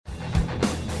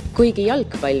Kuigi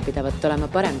jalgpall pidavat olema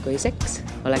parem kui seks,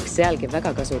 oleks sealgi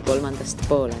väga kasu 3.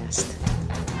 poolajast.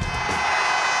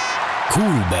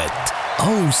 Kuulbet,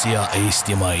 aus ja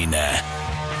eestimaine.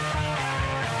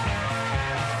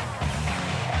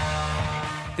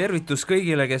 Tervitus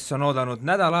kõigile, kes on oodanud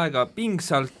nädal aega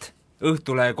pingsalt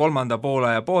Õhtule 3.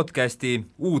 poolaja podcasti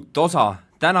uut osa.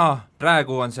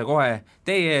 Praegu on see kohe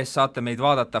teie ees, saate meid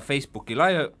vaadata Facebooki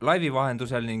laivi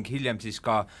vahendusel ning hiljem siis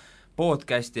ka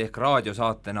podcasti ehk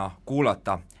raadiosaatena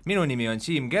kuulata. Minu nimi on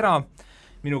Siim Kera,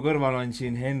 minu kõrval on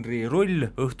siin Henri Rull,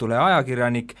 Õhtule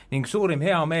ajakirjanik ning suurim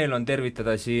hea meel on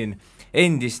tervitada siin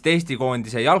endist Eesti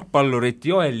koondise jalgpallurit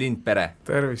Joel Lindpere.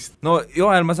 Tervist! No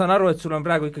Joel, ma saan aru, et sul on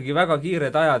praegu ikkagi väga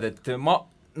kiired ajad, et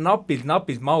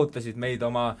napilt mahutasid meid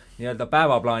oma nii-öelda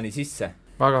päevaplaani sisse.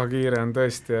 Väga kiire on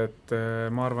tõesti, et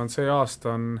ma arvan, see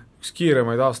aasta on üks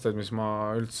kiiremaid aastaid, mis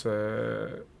ma üldse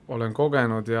olen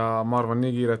kogenud ja ma arvan,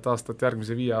 nii kiiret aastat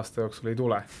järgmise 5 aasta jooksul ei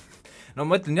tule. No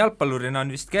ma ütlen, jalgpallurina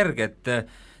on vist kerge, et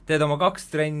teed oma 2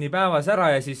 trenni päevas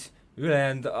ära ja siis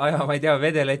ülejäänud aja, ma ei tea,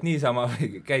 vedeled niisama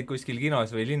või käid kuskil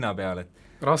kinos või linna peal,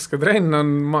 et raske trenn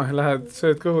on, lähed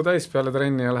sööd kõhu täis peale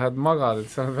trenni ja lähed magad,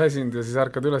 et sa oled väsinud ja siis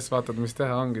ärkad üles, vaatad, mis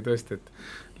teha ongi tõesti,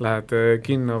 et lähed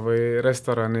kinno või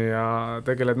restorani ja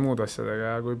tegeled muud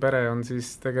asjadega ja kui pere on,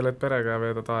 siis tegeled perega ja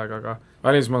veedad aega, aga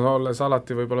välismaal olles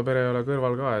alati võib-olla pere ei ole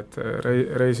kõrval ka, et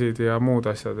reisid ja muud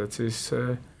asjad, et siis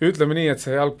ütleme nii, et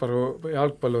see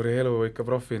jalgpalluri elu ikka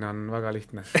profina on väga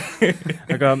lihtne.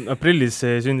 Aga aprillis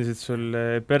sündisid sul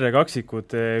perre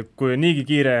kaksikud, kui on niigi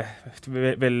kiire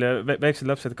veel väiksed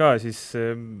lapsed ka, siis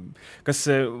kas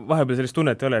vahepeal sellist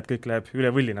tunnet ei ole, et kõik läheb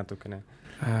üle võlli natukene?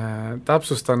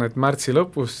 Täpsustan, et märtsi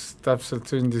lõpus täpselt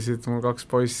sündisid mul 2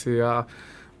 poissi ja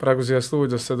praegu siia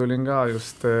stuudiosse tulin ka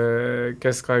just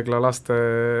Keskhaigla laste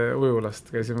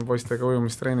ujulast, käisime poistega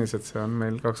ujumistrennis, et see on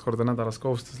meil 2 korda nädalas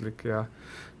kohustuslik ja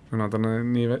nad on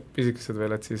nii pisikesed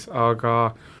veel, et siis,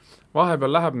 aga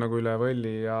vahepeal läheb nagu üle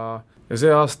võlli ja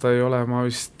see aasta ei ole ma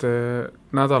vist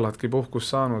nädalatki puhkus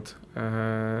saanud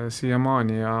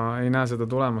siiamaani ja ei näe seda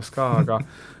tulemas ka,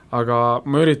 aga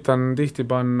ma üritan tihti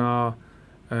panna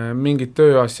mingid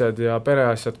tööasjad ja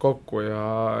pereasjad kokku ja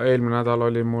eelmine nädal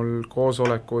oli mul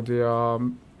koosolekud ja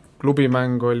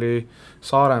klubimäng oli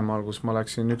Saaremaal, kus ma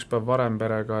läksin 1 päev varem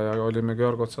perega ja olime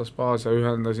Georg Otsa spaas ja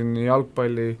ühendasin nii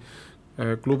jalgpalli,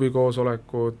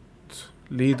 klubikoosolekud,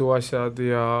 liidu asjad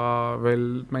ja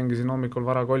veel mängisin hommikul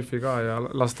vara golfi ka ja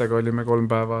lastega olime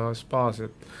 3 päeva spaas,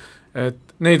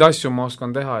 et neid asju ma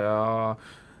oskan teha ja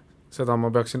seda ma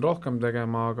peaksin rohkem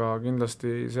tegema, aga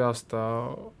kindlasti see aasta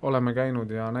oleme käinud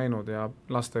ja näinud ja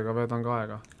lastega veedan ka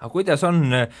aega. Aga kuidas on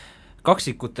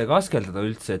kaksikutega askeldada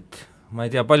üldse, et ma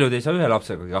ei tea, paljud ei saa 1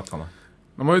 lapsegagi hakkama?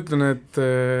 No ma ütlen, et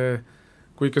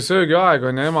kui ikka söögiaeg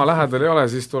on ja ema lähedal ei ole,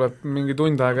 siis tuleb mingi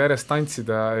tund aega järjest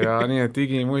tantsida ja nii, et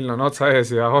igimull on otsa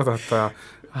ees ja oodata,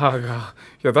 aga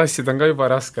ja tassida on ka juba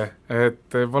raske,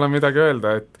 et pole midagi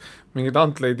öelda, et mingid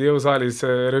antleid jõusaalis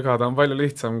rügada on palju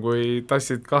lihtsam, kui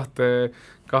tassid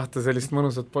kahte sellist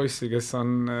mõnusat poissi, kes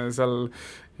on seal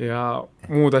ja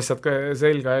muud asjad ka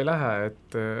selga ei lähe,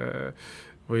 et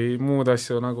või muud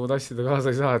asju nagu tassida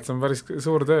kaasa ei saa, et see on päris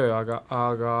suur töö,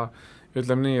 aga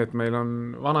ütleme nii, et meil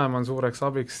on vanaema on suureks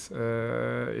abiks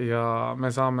ja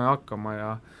me saame hakkama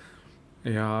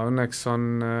ja õnneks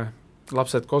on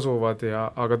lapsed kosuvad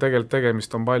aga tegelikult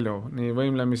tegemist on palju, nii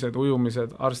võimlemised,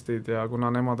 ujumised, arstid ja kuna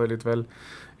nemad olid veel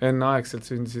enneaegselt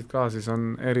sündisid ka, siis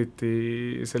on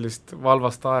eriti sellist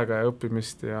valvast aega ja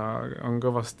õppimist ja on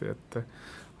kõvasti, et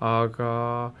aga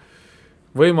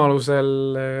võimalusel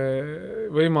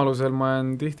ma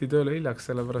jään tihti tööle hiljaks,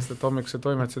 sellepärast et hommikused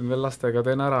toimetused veel lastega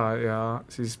teen ära ja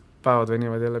siis päevad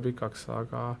venivad jälle pikaks,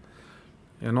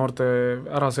 ja noorte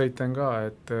ärasõiten ka,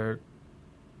 et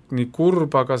nii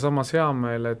kurb, aga samas hea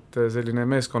meel, et selline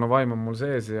meeskonna vaim on mul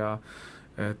sees ja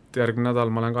et järgmine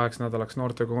nädal ma olen 8 nädalaks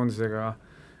noortekoondisega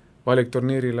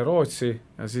valikturniirile Rootsi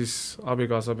ja siis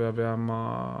abikaasa peab jääma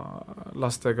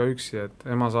lastega üksi, et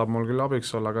ema saab mul küll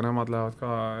abiks olla, aga nemad lähevad ka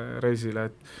reisile,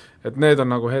 et need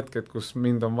on nagu hetked, kus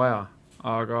mind on vaja,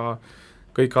 aga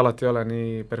kõik alati ei ole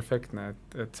nii perfektne,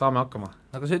 et saame hakkama.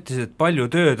 Aga sa ütlesid, et palju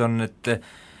tööd on, et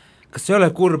kas ei ole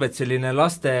kurb, et selline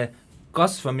laste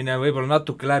kasvamine võib-olla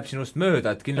natuke läheb sinust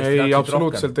mööda, et kindlasti ei,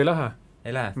 absoluutselt rohkem.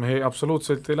 Ei lähe?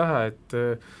 Absoluutselt ei lähe,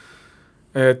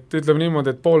 et ütleme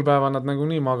niimoodi, et pool päeva nad nagu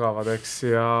nii magavad, eks,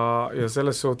 ja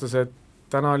selles suhtes, et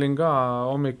täna olin ka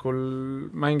hommikul,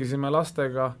 mängisime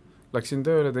lastega, läksin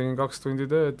tööle, tegin 2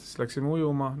 tundi tööd, siis läksime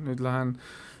ujuma, nüüd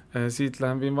siit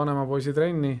lähen viin vanema poisi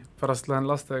trenni, pärast lähen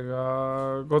lastega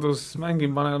kodus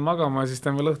mängin, panen magama ja siis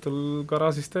teen veel õhtul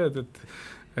garaažis tööd,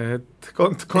 et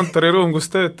kontoriruum, kus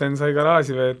töötan, sai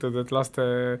garaaži veetud, et laste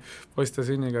poiste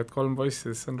sünniga, et 3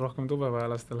 poissi, siis on rohkem tube vaja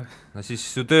lastele. No siis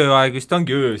su tööaeg vist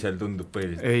ongi öösel, tundub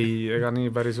põhiliselt. Ei, ega nii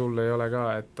päris hull ei ole ka,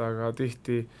 et aga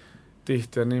tihti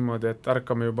on niimoodi, et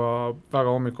ärkame juba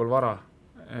väga hommikul vara,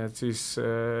 et siis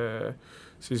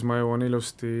ma jõuan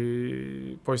ilusti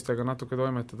poistega natuke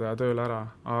toimetada ja tööle ära,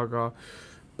 aga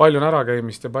palju on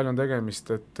ärakäimist ja palju on tegemist,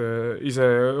 et ise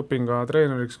õpin ka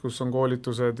treeneriks, kus on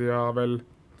koolitused ja veel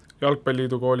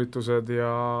jalgpalliliidu koolitused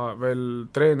ja veel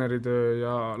treeneritöö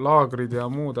ja laagrid ja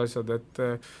muud asjad,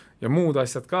 ja muud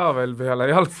asjad ka veel peale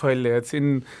jalgpalli, et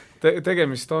siin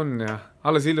tegemist on ja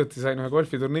alles hiljuti sain ühe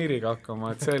golfiturniiriga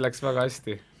hakkama, et see läks väga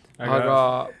hästi. Aga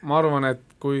ma arvan, et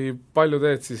kui palju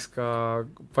teed, siis ka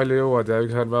palju jõuad ja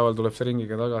ühel päeval tuleb see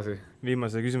ringiga tagasi.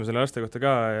 Viimase küsimusele laste kohta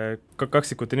ka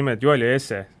kaksikute nimed Joel ja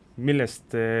Jesse.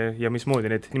 Millest ja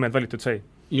mismoodi need nimed valitud sai?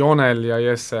 Jonel ja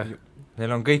Jesse.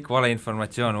 Neil on kõik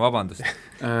valeinformatsioon, vabandust.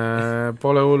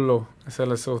 Pole hullu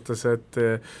selles suhtes, et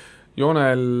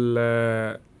Jonel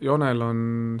on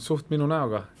suht minu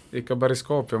näoga. Ikka päris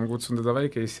koopia, ma kutsun teda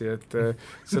väikeissi, et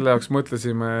selle jaoks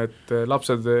mõtlesime, et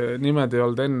lapsed nimed ei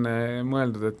olnud enne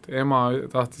mõeldud, et ema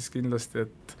tahtis kindlasti,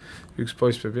 et üks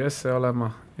poiss peab Jesse olema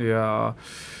ja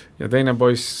teine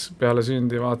poiss peale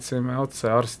sündi vaatasime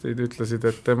otsa ja arstid ütlesid,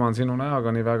 et tema on sinu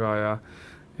näoga nii väga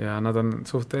ja nad on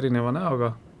suht erineva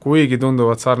näoga, kuigi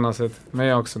tunduvad sarnased,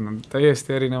 meie jaoks on nad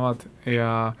täiesti erinevad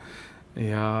ja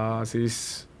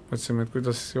siis mõtlesime, et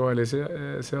kuidas Joeli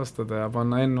seostada ja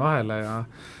panna N vahele ja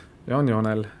on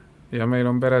Jonel ja meil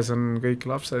on peres on kõik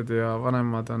lapsed ja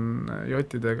vanemad on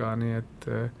Jotidega, nii et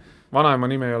vanaema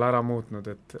nime ei ole ära muutnud,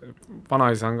 et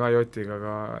vanaisa on ka Jotiga,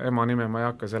 aga ema nime ma ei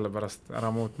hakka sellepärast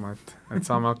ära muutma, et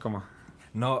saame hakkama.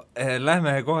 No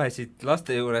lähme kohe siit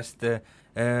laste juurest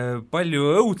palju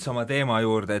õudsama teema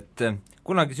juurde, et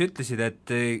kunagi sa ütlesid, et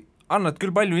annad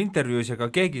küll palju intervjuus, aga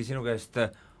keegi sinu käest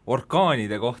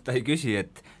orkaanide kohta ei küsi,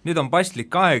 et nüüd on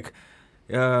paslik aeg,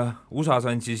 USA-s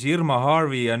on siis Irma,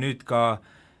 Harvey ja nüüd ka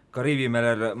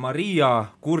Kariibimerel Maria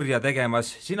kurja tegemas.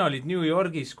 Sina olid New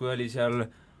Yorgis, kui oli seal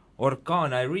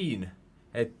orkaan Irene,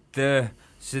 et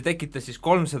see tekitas siis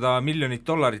 $300 miljonit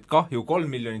kahju,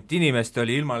 3 miljonit inimest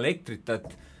oli ilma elektrita,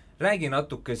 et räägi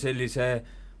natuke sellise,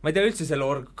 ma ei tea üldse selle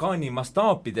orkaani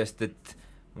mastaapidest, et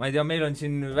ma ei tea, meil on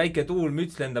siin väike tuul,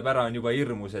 müts lendab ära, on juba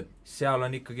hirmus, et seal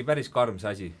on ikkagi päris karm see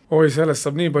asi. Oi, sellest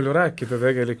saab nii palju rääkida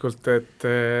tegelikult, et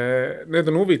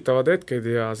need on huvitavad hetked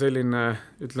ja selline,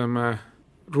 ütleme,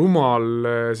 rumal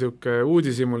siuke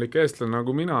uudishimulik eestlane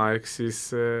nagu mina, ehk siis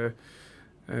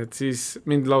et siis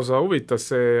mind lausa huvitas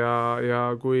see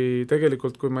ja kui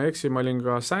tegelikult, kui ma eksin, ma olin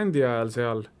ka Sandy ajal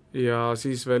seal ja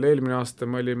siis veel eelmine aasta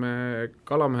me olime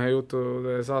Kalamehe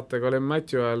jutude saatega olime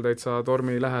Matthew ajal täitsa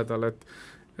tormi lähedal,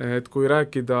 et kui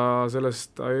rääkida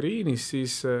sellest Irene'ist,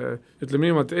 siis ütleme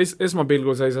niimoodi,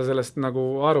 esmapilgul sa ei saa sellest nagu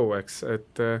aru, eks,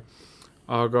 et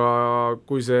aga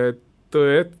kui see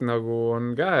tõe nagu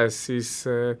on käes, siis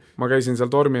ma käisin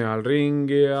seal tormi ajal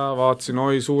ringi ja vaatasin,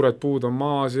 oi, suured puud on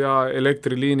maas ja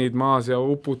elektriliinid maas ja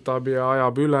uputab ja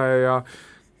ajab üle ja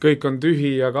kõik on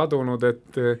tühi ja kadunud, et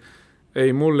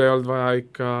ei, mul ei olnud vaja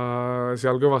ikka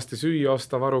seal kõvasti süüa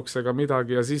osta varuks ega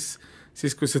midagi ja siis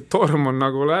kui see torm on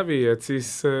nagu läbi, et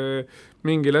siis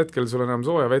mingil hetkel sul enam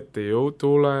sooja vett ei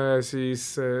tule,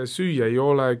 siis süüa ei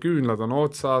ole, küünlad on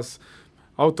otsas,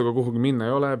 autoga kuhugi minna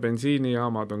ei ole,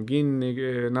 bensiinijaamad on kinni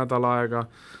nädal aega,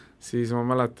 siis ma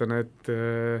mäletan, et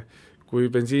kui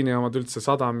bensiinijaamad üldse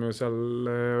sadam ju seal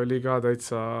oli ka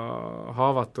täitsa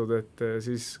haavatud, et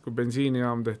siis kui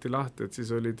bensiinijaam tehti lahti, et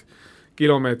siis olid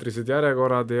kilomeetrised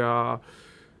järjekorrad ja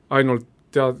ainult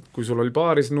kui sul oli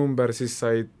paaris number, siis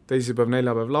said teisipäev,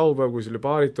 neljapäev, laupäev, kui sul oli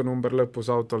paaritu number lõpus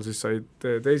autol, siis said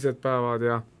teised päevad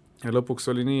ja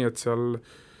lõpuks oli nii, et seal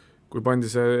kui pandi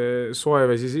see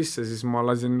soevesi sisse, siis ma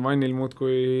lasin vannil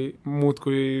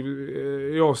muudkui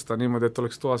joosta niimoodi, et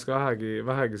oleks toas ka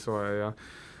vähegi soe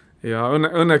ja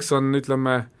õnneks on,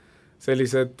 ütleme,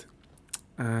 sellised,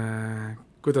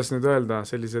 kuidas nüüd öelda,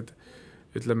 sellised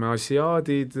ütleme,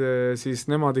 asiaadid, siis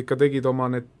nemad ikka tegid oma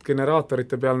need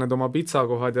generaatorite peal need oma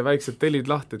pitsakohad ja väiksed telid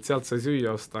lahti, et sealt sai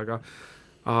süüa osta,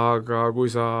 aga kui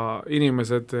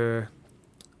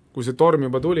see torm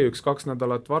juba tuli 1-2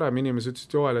 nädalat varem, inimesed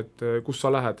ütlesid Joel, et kus sa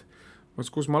lähed? Ma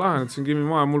ütlesin, kus ma lähen, ütlesin Kimi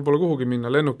maja, mul pole kuhugi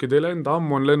minna, lennukid ei lenda,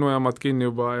 ammu on lennujaamad kinni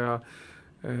juba ja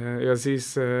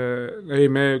siis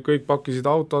me kõik pakkisid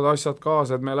autod, asjad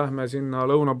kaasa, et me lähme sinna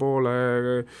lõuna poole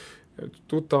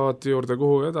tuttavate juurde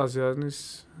kuhu edasi ja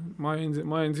siis ma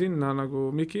jäin sinna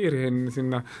nagu Mikiiri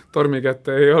sinna tormi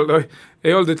kätte, ei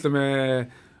olnud ütleme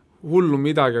hullu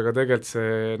midagi, aga tegelikult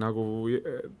see nagu,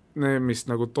 mis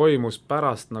nagu toimus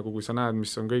pärast, nagu kui sa näed,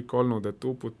 mis on kõik olnud, et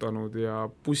uputanud ja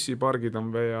bussipargid on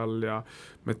vee all ja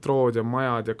metrood ja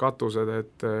majad ja katused,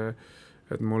 et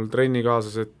mul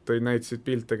trennikaaslased näitasid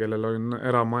pilte, kellel on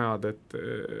eramajad, et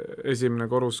esimene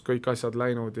korrus kõik asjad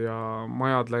läinud ja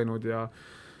majad läinud ja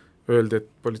öeldi, et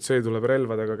politsei tuleb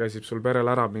relvadega, käsib sul perel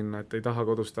ära minna, et ei taha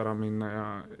kodust ära minna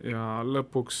ja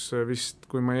lõpuks vist,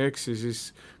 kui ma ei eksi,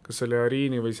 siis kas see oli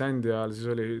Ariini või Sändi ajal, siis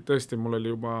oli tõesti, mul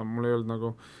ei olnud nagu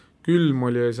külm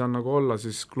oli, ei saanud nagu olla,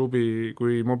 siis klubi,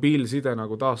 kui mobiilside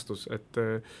nagu taastus, et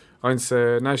ainult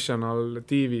see National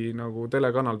TV nagu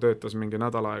telekanal töötas mingi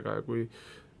nädal aega ja kui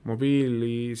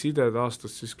mobiiliside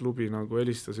taastus, siis klubi nagu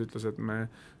helistas, ütles, et me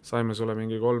saime sulle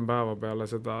mingi 3 päeva peale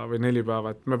seda või 4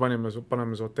 päeva, et me paneme su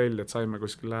hotelli, et saime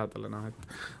kuskil lähedale, et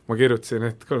ma kirjutasin,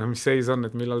 et kuule, mis seis on,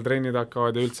 et millal trennid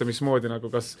hakkavad ja üldse mismoodi nagu,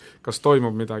 kas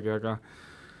toimub midagi, aga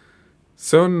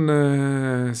see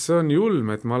on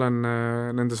julm, et ma olen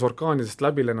nendes orkaanidest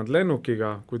läbi lennanud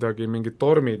lennukiga, kuidagi mingid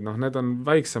tormid, need on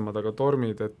väiksemad, aga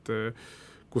tormid, et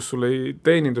kus sul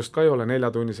teenindust ka ei ole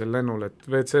 4-tunnisel lennul, et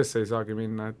WC-sse ei saagi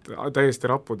minna, et täiesti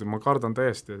rapud ja ma kardan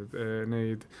täiesti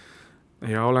neid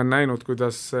ja olen näinud,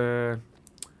 kuidas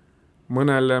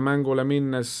mõnele mängule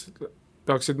minnes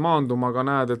peaksid maanduma, aga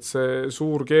näed, et see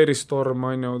suur keeristorm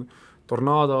on ju,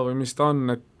 tornaado või mis ta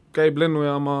on, et käib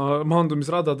lennujaama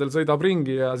maandumisradadel, sõidab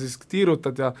ringi ja siis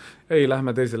tiirutad ja ei,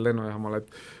 lähme teisel lennujaamale, et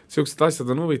niisugused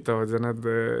asjad on huvitavad ja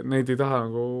neid ei taha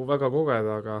nagu väga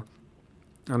kogeda, aga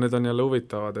need on jälle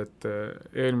huvitavad, et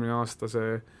eelmine aasta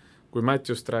kui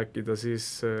Matthewst rääkida,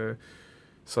 siis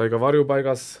sai ka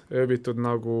varjupaigas ööbitud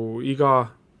nagu iga,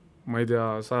 ma ei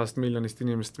tea, 100 miljonist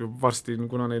inimest varsti,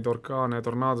 kuna neid orkaane ja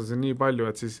tornaados on nii palju,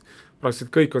 et siis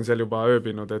praktiliselt kõik on seal juba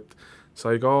ööbinud, et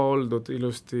sai ka oldud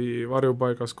ilusti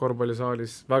varjupaigas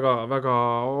korvpallisaalis, väga, väga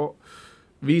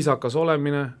viisakas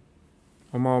olemine,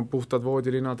 oma puhtad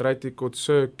voodilinad, rätikud,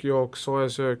 söök, jook, soe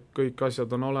söök, kõik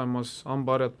asjad on olemas,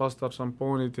 hambaharjad, pastad,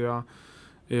 šampoonid ja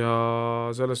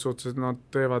selles suhtes, et nad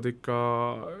teevad ikka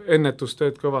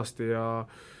ennetustööd kõvasti ja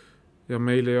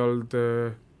meil ei olnud,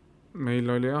 meil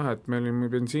oli jah, et meil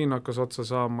bensiin hakkas otsa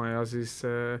saama ja siis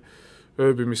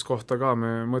ööbimiskohta ka,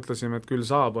 me mõtlesime, et küll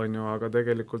saab, aga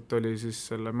tegelikult oli siis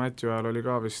selle Matthew ajal oli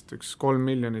ka vist 3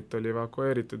 miljonit oli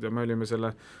evakueeritud ja me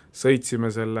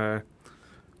sõitsime selle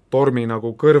tormi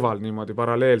nagu kõrval niimoodi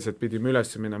paralleelselt pidime üles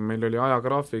minema, meil oli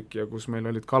ajagraafik ja kus meil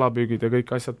olid kalapüügid ja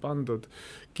kõik asjad pandud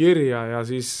kirja ja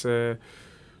siis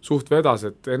suht vedas,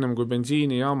 et ennem kui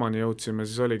bensiinijaamani jõudsime,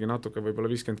 siis oligi natuke võib-olla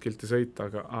 50 kilti sõita,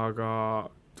 aga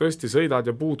tõesti sõidad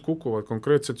ja puud kukuvad,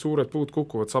 konkreetselt suured puud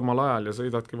kukuvad samal ajal ja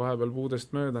sõidadki vahepeal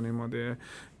puudest mööda niimoodi,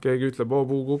 keegi ütleb,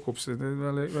 puu kukub, see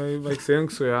väikse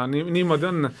jõnksu ja niimoodi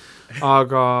on,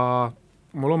 aga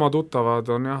mul oma tuttavad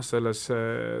on jah, selles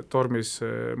tormis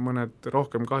mõned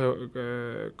rohkem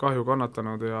kahju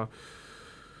kannatanud ja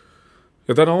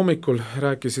täna hommikul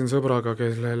rääkisin sõbraga,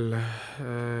 kellel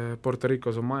Puerto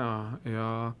Ricos on maja ja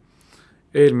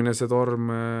eelmine see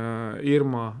torm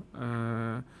Irma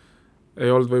ei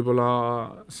olnud võib-olla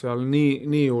seal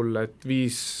nii hull, et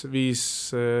viis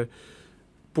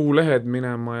puulehed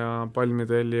minema ja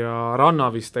palmidel ja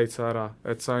rannavis täitsa ära,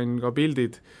 et sain ka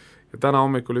pildid ja täna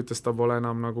hommikul ütles, ta pole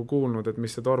enam nagu kuulnud, et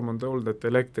mis see torm on tulnud, et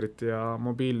elektrit ja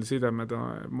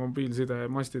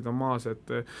mobiilsidemastid on maas, et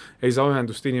ei saa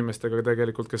ühendust inimestega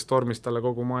tegelikult, kes tormist talle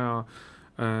kogu maja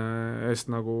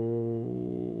eest nagu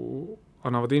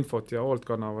annavad infot ja hoolt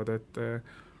kannavad, et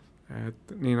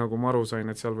nii nagu ma aru sain,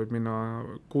 et seal võib minna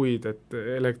kuid, et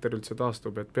elekter üldse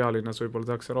taastub, et pealinnas võib-olla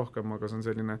tehakse rohkem, aga see on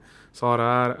selline saare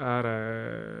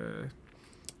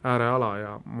ääreala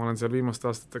ja ma olen seal viimaste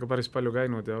aastatega päris palju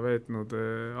käinud ja veetnud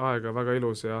aega, väga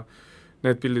ilus ja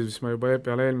need pildid, mis ma juba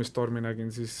peale eelmist tormi nägin,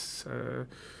 siis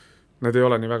need ei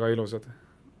ole nii väga ilusad.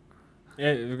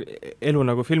 Elu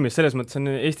nagu filmis, selles mõttes on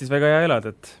Eestis väga hea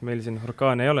elada, et meil siin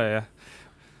orkaane ei ole ja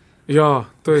jaa,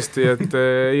 tõesti, et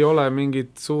ei ole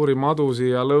mingit suuri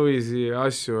madusi ja lõvisi ja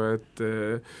asju, et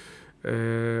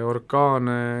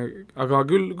orkaane, aga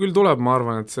küll tuleb, ma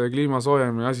arvan, et see kliima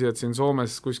soojenemine asi, et siin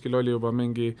Soomes kuskil oli juba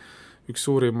mingi üks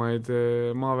suurimaid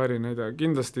maavärinaid ja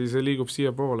kindlasti see liigub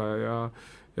siia poole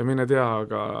ja mine tea,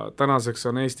 aga tänaseks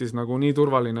on Eestis nagu nii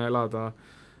turvaline elada,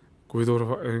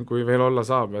 kui veel olla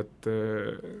saab, et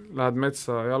lähed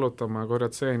metsa jalutama ja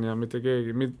korjad seeni ja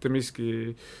mitte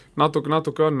miski,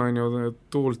 natuke on ju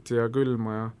tuult ja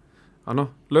külma ja aga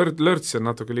lörtsi on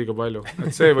natuke liiga palju,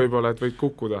 et see võib-olla, et võid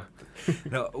kukkuda.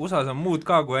 No USA-s on muud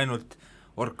ka kui ainult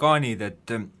orkaanid, et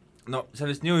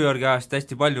sellest New Yorgi ajast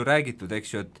hästi palju räägitud,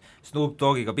 eks ju, et Snoop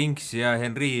Dogiga Pinks ja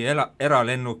Henry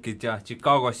eralennukid ja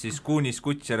Chicagos siis Kunis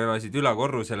Kutcher elasid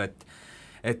ülakorrusel,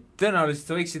 et tõenäoliselt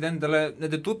sa võiksid endale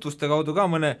nende tutvuste kaudu ka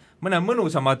mõne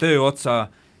mõnusama töö otsa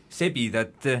sebida,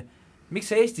 et miks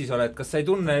sa Eestis oled, kas sa ei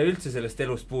tunne üldse sellest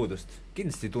elust puudust?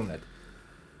 Kindlasti tunned.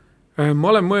 Ma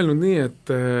olen mõelnud nii,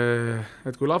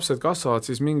 et kui lapsed kasvavad,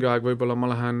 siis mingi aeg võib-olla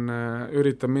ma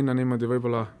üritan minna niimoodi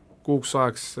võib-olla kuuks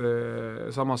ajaks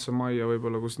samasse majja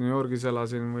võib-olla, kus New Yorgis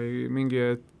elasin või mingi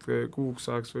hetk kuuks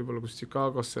ajaks võib-olla kus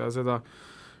Chicagosse ja seda,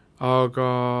 aga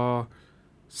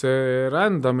see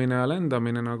rändamine ja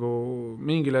lendamine nagu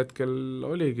mingil hetkel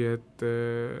oligi, et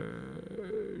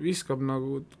viskab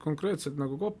nagu konkreetselt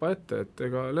nagu kopa ette, et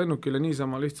ega lennukile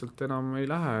niisama lihtsalt enam ei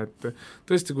lähe, et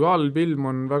tõesti, kui halb ilm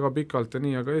on väga pikalt ja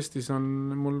nii, aga Eestis on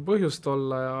mul põhjust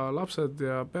olla ja lapsed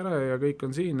ja pere ja kõik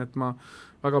on siin, et ma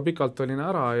väga pikalt olin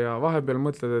ära ja vahepeal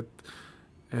mõtled,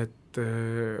 et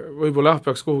võib-olla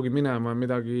peaks kuhugi minema ja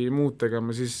midagi muud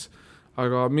tegema, siis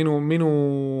aga minu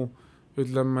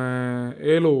ütleme,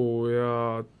 elu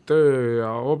ja töö ja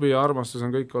hobi ja armastus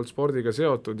on kõik olnud spordiga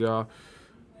seotud ja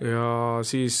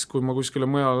siis, kui ma kuskile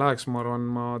mujale läheks, ma arvan,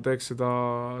 ma teeks seda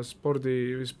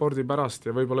spordi pärast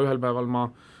ja võib-olla ühel päeval ma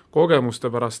kogemuste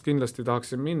pärast kindlasti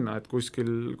tahaksin minna, et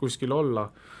kuskil olla.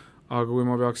 Aga kui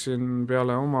ma peaksin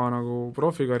peale oma nagu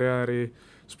profikarjääri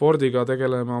spordiga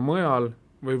tegelema mujal,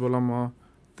 võib-olla ma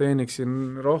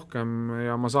teeniksin rohkem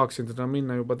ja ma saaksin teda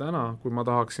minna juba täna, kui ma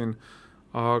tahaksin,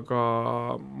 aga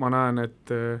ma näen,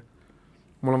 et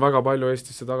mul on väga palju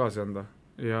Eestisse tagasi anda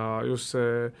ja just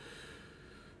see,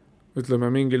 ütleme,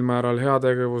 mingil määral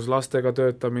heategevus, lastega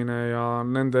töötamine ja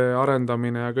nende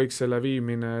arendamine ja kõik selle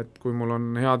viimine, et kui mul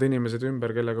on head inimesed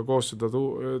ümber, kellega koos seda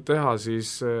teha,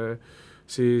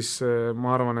 siis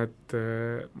ma arvan, et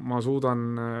ma suudan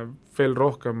veel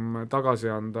rohkem tagasi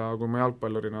anda, kui ma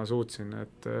jalgpallurina suutsin,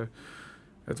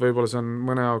 et võib-olla see on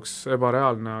mõne jaoks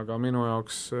ebareaalne, aga minu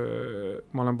jaoks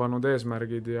ma olen pannud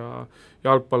eesmärgid ja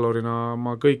jalgpallurina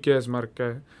ma kõiki eesmärke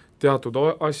teatud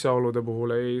asjaolude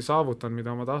puhul ei saavutanud,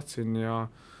 mida ma tahtsin ja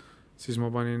siis ma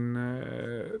panin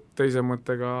teise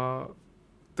mõttega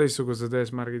teistsugused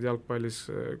eesmärgid jalgpallis,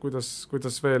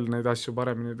 kuidas veel neid asju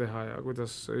paremini teha ja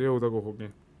kuidas jõuda kuhugi.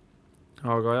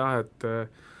 Aga jah, et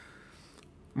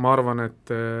ma arvan,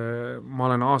 et ma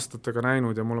olen aastatega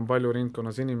näinud ja mul on palju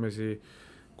ringkonnas inimesi,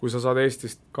 kui sa saad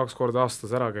Eestist 2 korda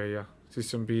aastas ära käia, siis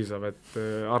see on piisav, et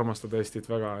armastada Eestit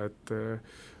väga, et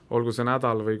olgu see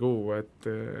nädal või kuu, et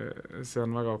see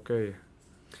on väga okei.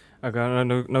 Aga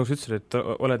nagu sa ütlesid, et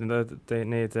oled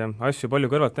neid asju palju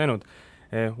kõrvalt näinud,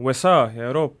 USA ja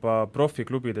Euroopa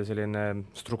profiklubide selline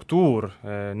struktuur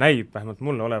näib, vähemalt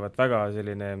mulle olevat väga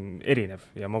selline erinev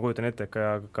ja ma kujutan ette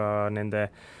ka nende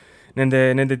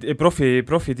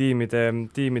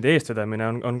profitiimide eestvedamine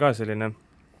on ka selline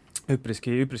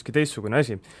üpriski teistsugune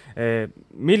asi.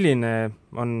 Milline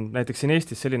on näiteks siin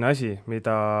Eestis selline asi,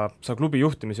 mida sa klubi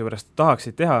juhtimise juures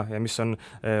tahaksid teha ja mis on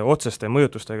otseste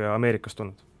mõjutustega Ameerikast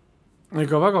tulnud?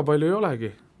 Ega väga palju ei olegi,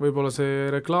 võib-olla see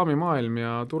reklaamimaailm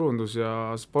ja turundus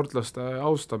ja sportlaste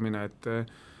austamine,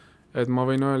 et ma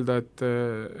võin öelda, et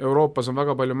Euroopas on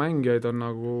väga palju mängijaid, on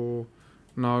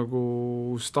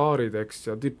nagu staarid, eks,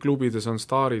 ja tippklubides on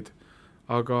staarid,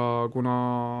 aga kuna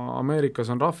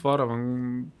Ameerikas on rahvaarv on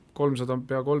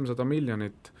pea 300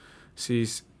 miljonit,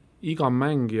 siis iga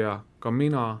mängija, ka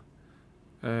mina,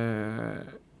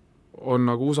 on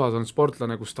nagu USA-s on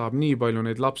sportlane, kus tahab nii palju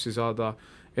neid lapsi saada.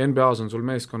 NBA-s on sul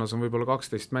meeskonnas on võib-olla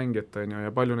 12 mängijat ja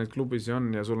palju neid klubisi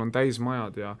on ja sul on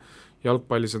täismajad ja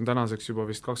jalgpallis on tänaseks juba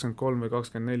vist 23 või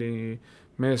 24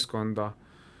 meeskonda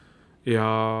ja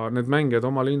need mängijad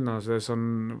oma linnases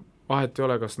on, vahet ei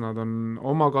ole, kas nad on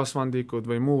oma kasvandikud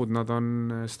või muud, nad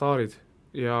on staarid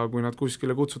ja kui nad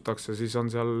kuskile kutsutakse, siis on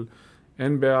seal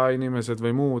NBA inimesed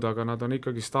või muud, aga nad on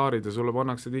ikkagi staarid ja sulle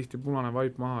pannakse tihti punane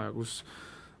vaip maha ja kus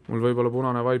mul võib-olla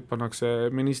punane vaip pannakse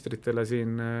ministritele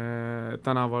siin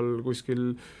tänaval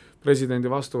kuskil presidendi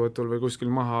vastuvõtul või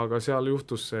kuskil maha, aga seal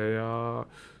juhtus see ja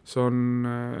see on,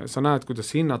 sa näed,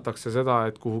 kuidas hinnatakse seda,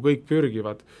 et kuhu kõik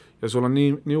pürgivad ja sul on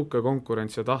niuke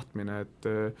konkurents ja tahtmine,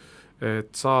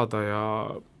 et saada ja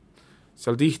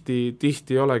seal tihti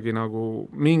ei olegi nagu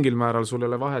mingil määral sul ei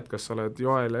ole vahet, kas sa oled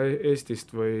Joel Eestist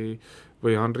või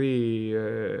Henri,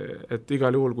 et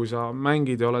igal juhul, kui sa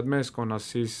mängid ja oled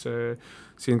meeskonnas, siis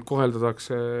sind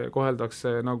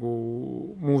koheldakse nagu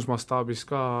muus mastaabis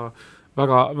ka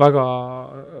väga, väga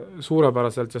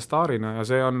suurepäraselt ja staarina ja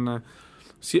see on,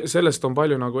 sellest on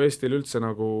palju nagu Eestil üldse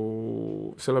nagu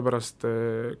sellepärast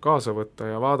kaasa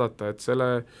võtta ja vaadata, et selle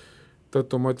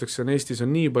tõttu ma ütleks, et Eestis on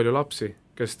nii palju lapsi,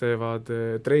 kes teevad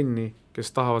trenni,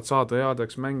 kes tahavad saada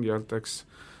headeks mängijateks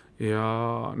ja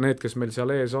need, kes meil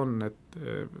seal ees on, et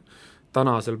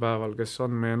tänasel päeval, kes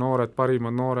on meie noored,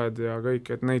 parimad noored ja kõik,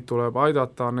 et neid tuleb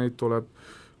aidata, neid tuleb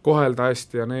kohelda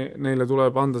hästi ja neile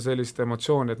tuleb anda sellist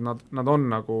emotsiooni, et nad on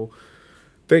nagu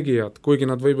tegijad, kuigi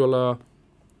nad võib-olla,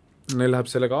 neil läheb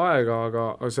sellega aega,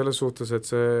 aga selles suhtes, et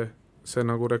see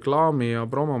nagu reklaami ja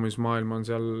promomismaailm on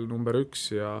seal number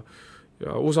 1 ja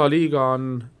USA liiga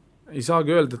on, ei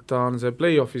saagi öelda, et ta on see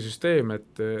play-offi süsteem,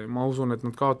 et ma usun, et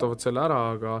nad kaotavad selle ära,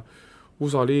 aga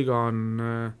USA liiga on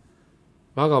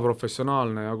väga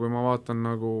professionaalne ja kui ma vaatan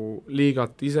nagu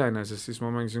liigat iseenesest, siis ma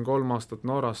mängisin 3 aastat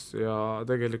Norras ja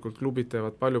tegelikult klubid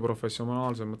teevad palju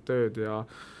professionaalsemat tööd ja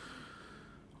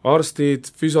arstid,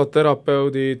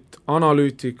 füsioterapeudid,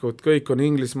 analüütikud, kõik on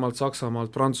Inglismaalt,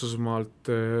 Saksamaalt, Prantsusmaalt,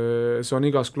 see on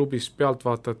igas klubis,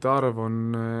 pealtvaatajate arv on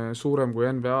suurem kui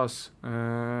NBA-s,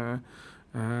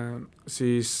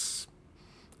 siis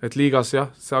et liigas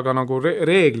jah, aga nagu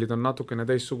reeglid on natukene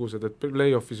teistsugused, et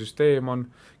play-offi süsteem on,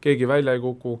 keegi välja ei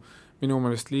kuku, minu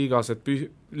meelest liigas, et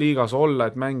liigas olla,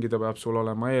 et mängida peab sul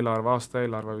olema eelarve, aasta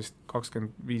eelarve vist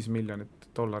 $25 miljonit,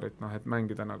 et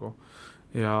mängida nagu.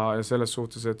 Ja selles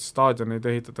suhtes, et staadioneid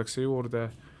ehitatakse juurde,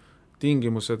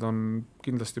 tingimused on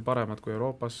kindlasti paremad kui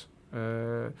Euroopas,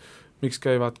 miks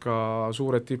käivad ka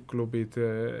suured tippklubid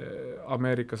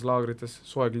Ameerikas laagrites,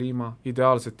 soe kliima,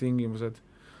 ideaalsed tingimused,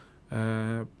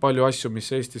 palju asju,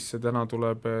 mis Eestisse täna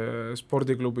tuleb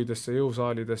spordiklubidesse,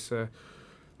 jõusaalidesse,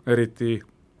 eriti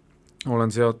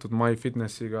olen seotud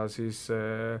MyFitnessiga, siis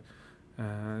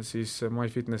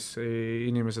MyFitnessi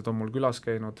inimesed on mul külas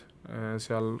käinud,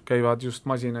 seal käivad just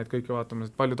masinaid kõike vaatamas,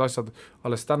 et paljud asjad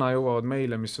alles täna jõuavad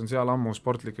meile, mis on seal ammu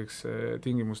sportlikeks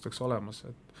tingimusteks olemas,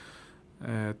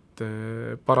 et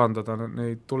parandada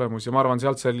neid tulemusi, ma arvan,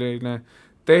 sealt selline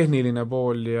tehniline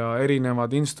pool ja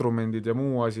erinevad instrumendid ja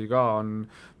muu asi ka on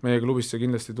meie klubisse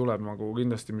kindlasti tuleb, nagu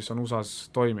kindlasti, mis on USA-s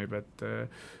toimib, et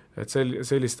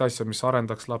sellist asja, mis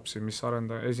arendaks lapsi, mis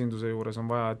esinduse juures on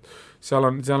vaja, et seal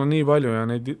on nii palju ja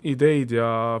neid ideid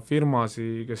ja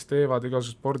firmasi, kes teevad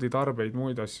igasugust sporditarbeid,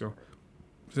 muid asju,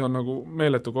 see on nagu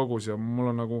meeletu kogus ja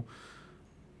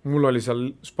mul oli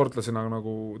seal sportlasena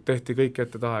nagu tehti kõik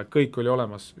ette taha, kõik oli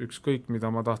olemas, ükskõik mida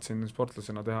ma tahtsin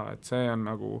sportlasena teha, et see on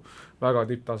nagu väga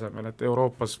tipptasemel, et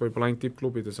Euroopas võib-olla ainult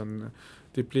tippklubides on,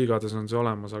 tippliigades on see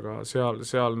olemas, aga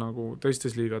seal nagu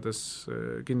teistes liigades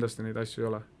kindlasti neid asju ei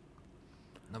ole.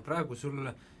 No praegu sul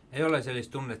ei ole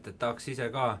sellist tunnet, et tahaks ise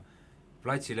ka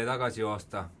platsile tagasi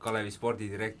joosta Kalevi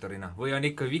spordidirektorina või on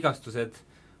ikka vigastused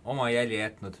oma jälje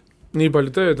jätnud? Nii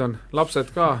palju tööd on,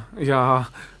 lapsed ka ja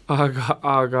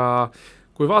aga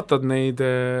kui vaatad neid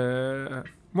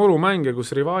murumänge,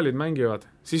 kus rivaalid mängivad,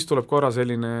 siis tuleb korra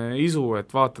selline isu,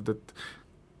 et vaatad, et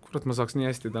kurat, ma saaks nii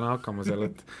hästi täna hakkama seal,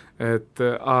 et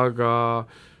aga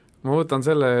ma võtan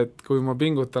selle, et kui ma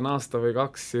pingutan aasta või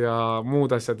 2 ja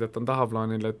muud asjad jätan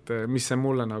tahaplaanil, et mis see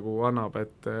mulle nagu annab,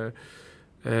 et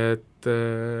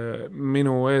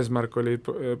minu eesmärk oli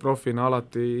profina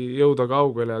alati jõuda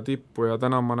kaugele ja tippu ja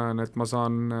täna ma näen, et ma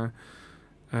saan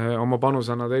oma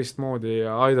panusena teistmoodi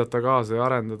ja aidata kaasa ja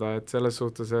arendada, et selles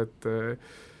suhtes, et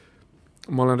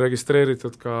ma olen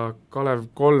registreeritud ka Kalev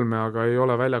 3, aga ei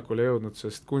ole väljakule jõudnud,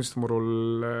 sest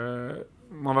kunstmurul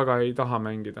ma väga ei taha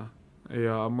mängida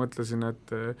ja mõtlesin,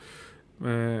 et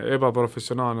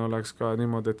ebaprofessionaalne oleks ka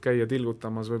niimoodi, et käia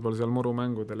tilgutamas võib-olla seal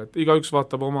murumängudel, et igaüks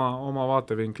vaatab oma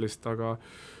vaatevinklist, aga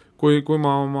kui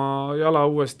ma oma jala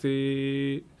uuesti,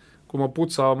 kui ma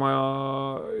putsa oma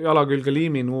jala külge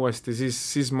liimin uuesti,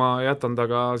 siis ma jätan ta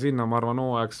ka sinna, ma arvan,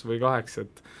 hooajaks või 2,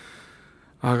 et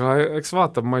aga eks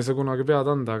vaatab, ma ei saa kunagi pead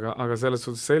anda, aga selles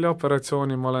suhtes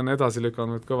seljaoperatsiooni ma olen edasi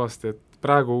lükanud kõvasti, et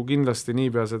praegu kindlasti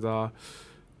niipea seda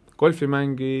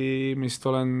golfimängimist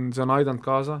see on aidanud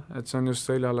kaasa, et see on just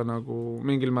seljale nagu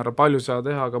mingil määral palju saa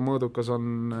teha, aga mõõdukas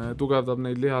tugevdab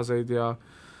neid lihaseid ja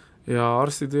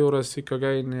arstide juures ikka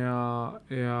käin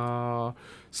ja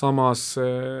samas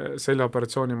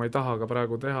seljaoperatsiooni ma ei taha ka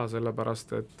praegu teha,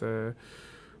 sellepärast et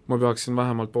ma peaksin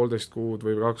vähemalt 1,5 kuud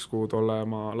või 2 kuud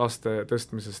olema laste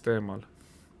tõstmisest teemal.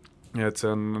 Ja et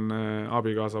see on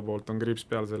abikaasa poolt on kriips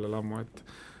peal sellele ammu,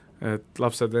 et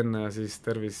lapsed enne ja siis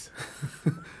tervis.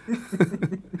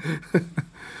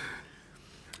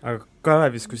 Aga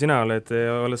Kalevis, kui sina oled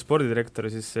spordidirektor,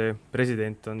 siis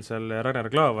president on seal Ragnar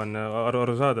Klavan,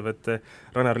 aru saadav, et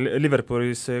Ragnar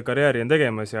Liverpoolis karjääri on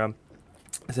tegemas ja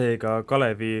seega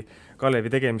Kalevi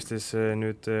tegemistes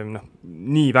nüüd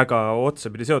nii väga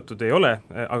otsapidi seotud ei ole,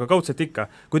 aga kaudselt ikka.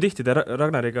 Kui tihti te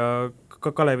Ragnariga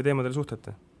Kalevi teemadel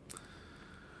suhtlete?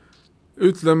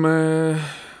 Ütleme,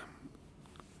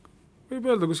 võib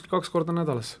öelda kuskil 2 korda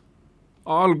nädalas.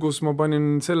 Algus ma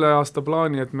panin selle aasta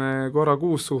plaani, et me korra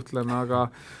kuus suhtleme,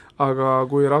 aga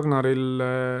kui Ragnaril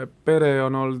pere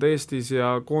on olnud Eestis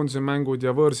ja koondise mängud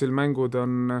ja võõrsil mängud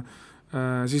on,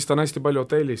 siis ta on hästi palju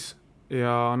hotellis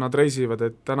ja nad reisivad,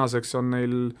 et tänaseks on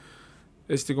neil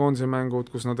Eesti koondise mängud,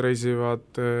 kus nad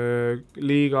reisivad,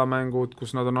 liigamängud,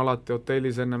 kus nad on alati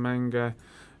hotellis enne mänge,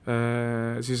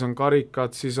 siis on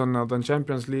karikad, siis nad on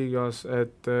Champions League'as,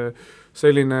 et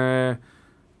selline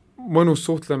mõnus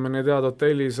suhtlemine tead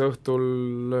hotellis õhtul,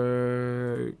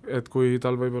 et kui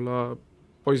tal võib-olla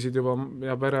poisid juba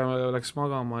ja pere läks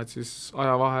magama, et siis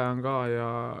ajavahe on ka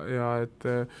ja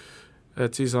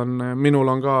et siis on, minul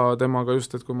on ka temaga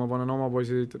just, et kui ma panen oma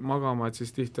poisid magama, et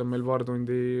siis tihti on meil paar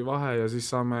tundi vahe ja siis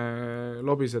saame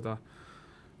lobiseda.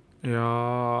 Ja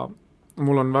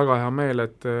mul on väga hea meel,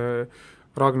 et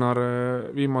Ragnar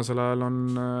viimasel ajal on,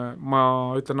 ma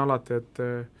ütlen alati,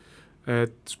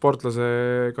 et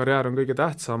sportlase karjäär on kõige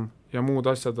tähtsam ja muud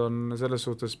asjad on selles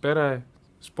suhtes pere,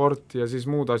 sport ja siis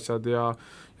muud asjad ja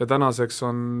tänaseks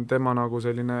on tema nagu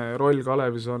selline roll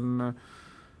Kalevis on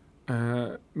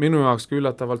minu jaoks ka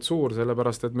üllatavalt suur,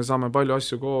 sellepärast et me saame palju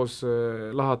asju koos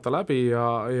lahata läbi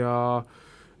ja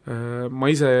ma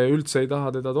ise üldse ei taha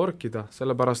teda torkida,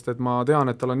 sellepärast et ma tean,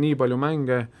 et tal on nii palju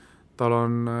mänge, tal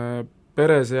on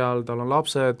pere seal, tal on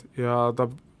lapsed ja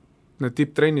need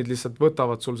tipptrennid lihtsalt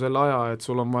võtavad sul selle aja, et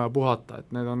sul on vaja puhata, et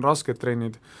need on rasked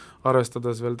trennid,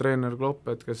 arvestades veel treener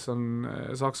Klopp, et kes on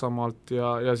Saksamaalt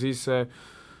ja siis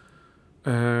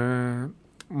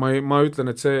ma ütlen,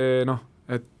 et see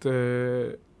et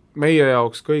meie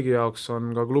jaoks, kõigi jaoks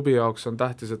on, ka klubi jaoks on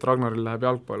tähtis, et Ragnaril läheb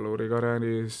jalgpalluri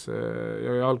karjääris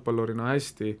ja jalgpallurina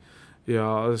hästi ja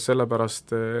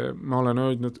sellepärast ma olen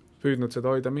püüdnud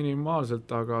seda hoida minimaalselt,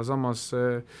 aga samas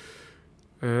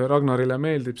Ragnarile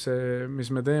meeldib see,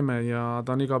 mis me teeme ja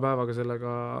ta on iga päevaga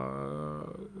sellega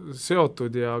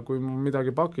seotud ja kui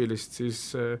midagi pakilist,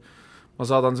 siis ma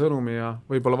saadan sõnumi ja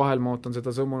võib-olla vahel ma ootan seda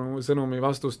sõnumi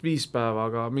vastust 5 päeva,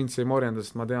 aga mind see ei morjenda,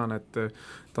 sest ma tean, et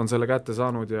ta on selle kätte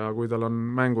saanud ja kui tal on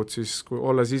mängud, siis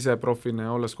olles ise profina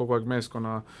ja olles kogu aeg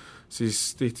meeskonna,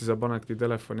 siis tihti sa panedki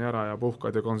telefoni ära ja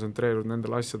puhkad ja kontsentreerud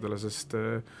nendele asjadele, sest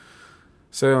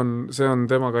see on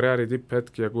tema karjääri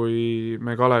tipphetk ja kui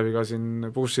me Kaleviga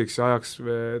siin bushiks ja ajaks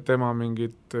tema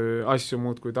mingit asju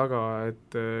muud kui taga,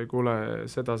 et kuule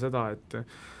seda, et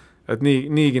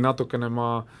niigi natukene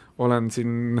ma olen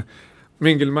siin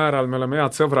mingil määral, me oleme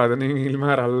head sõbrad ja mingil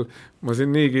määral ma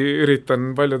siin niigi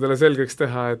üritan paljudele selgeks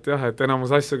teha, et jah, et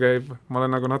enamus asju käib, ma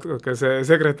olen nagu natuke see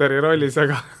sekretäri rollis,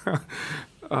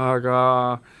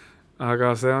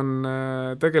 aga see on,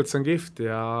 tegelikult see on kihvt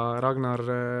ja Ragnar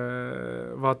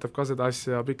vaatab ka seda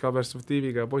asja pika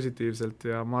perspektiiviga ja positiivselt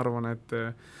ja ma arvan, et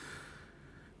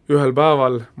ühel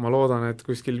päeval ma loodan, et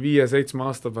kuskil 5-7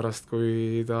 aasta pärast,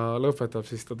 kui ta lõpetab,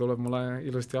 siis ta tuleb mulle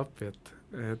ilusti appi, et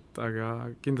aga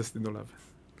kindlasti tuleb.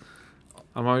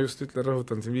 Aga ma just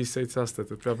rõhutan siin 5-7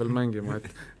 aastat, et peab veel mängima,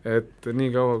 et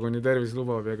nii kaua, kuni tervis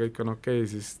lubab ja kõik on okei,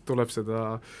 siis tuleb seda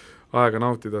aega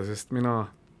nautida, sest mina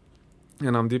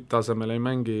enam tipptasemel ei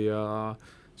mängi ja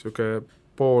siuke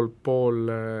pool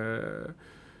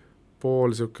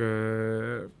siuke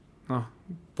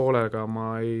poolega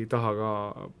ma ei taha ka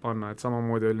panna, et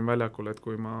samamoodi olin väljakul, et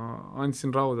kui ma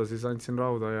andsin rauda, siis andsin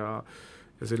rauda ja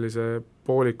sellise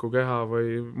pooliku keha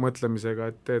või mõtlemisega,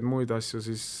 et teed muid asju,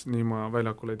 siis nii ma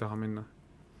väljakul ei taha minna.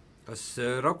 Kas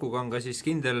Rakuga on ka siis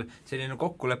kindel selline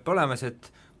kokkuleppe olemas,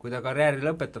 et kui ta karjääri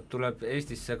lõpetab, tuleb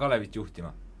Eestisse Kalevit juhtima?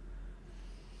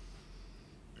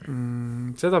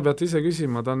 Seda peate ise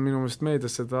küsima, ta on minu meelest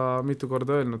meedias seda mitu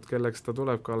korda öelnud, kelleks ta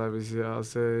tuleb Kalevis ja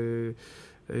see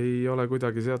ei ole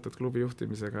kuidagi seotud klubi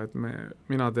juhtimisega, et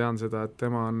mina tean seda, et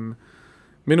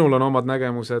minul on omad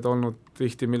nägemused olnud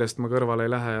tihti, millest ma kõrvale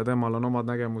ei lähe ja temal on omad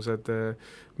nägemused,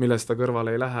 millest ta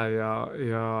kõrvale ei lähe ja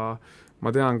ma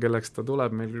tean, kelleks ta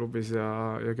tuleb meil klubis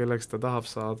ja kelleks ta tahab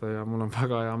saada ja mul on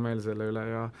väga hea meel selle üle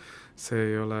ja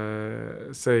see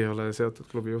ei ole seotud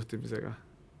klubi juhtimisega.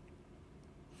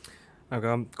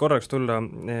 Aga korraks tulla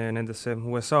nendesse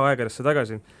USA aegadesse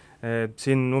tagasi.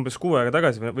 Siin umbes 6 aega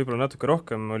tagasi, võib-olla natuke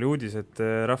rohkem, oli uudis, et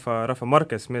Rafa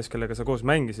Marquez, mees, kellega sa koos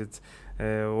mängisid,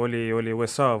 oli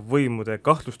USA võimude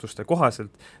kahtlustuste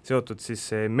kohaselt seotud siis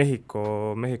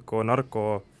Mehhiko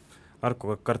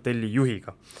narkokartelli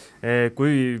juhiga.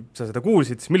 Kui sa seda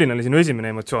kuulsid, siis milline oli sinu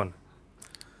esimene emotsioon?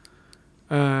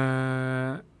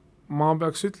 Ma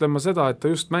peaks ütlema seda, et ta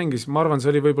just mängis, ma arvan,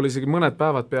 see oli võib-olla isegi mõned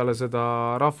päevad peale seda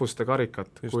rahvuste karikat,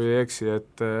 kui ei eksi,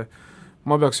 et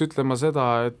ma peaks ütlema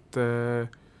seda, et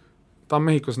ta on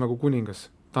Mehhikos nagu kuningas,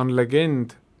 ta on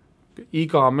legend,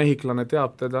 iga mehhiklane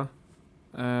teab teda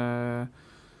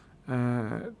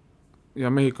ja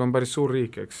Mehhiko on päris suur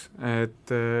riik, eks,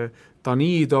 et ta on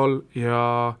iidol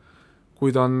ja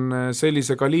kui ta on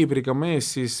sellise kaliibriga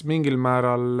mees, siis mingil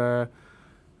määral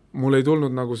mul ei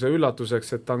tulnud nagu see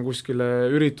üllatuseks, et ta on kuskile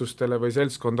üritustele või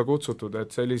seltskonda kutsutud,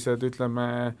 et sellised, ütleme,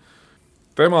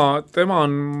 tema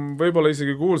on võib-olla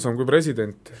isegi kuulsam kui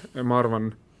president, ma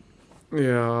arvan,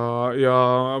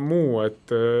 ja muu,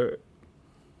 et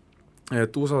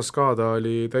USA-s ka ta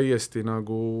oli täiesti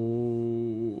nagu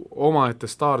omaette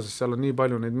staar, sest seal on nii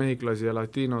palju neid mehhiklasi ja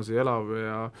latiinosi elab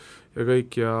ja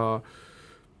kõik ja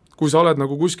kui sa oled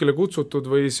nagu kuskile kutsutud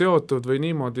või seotud või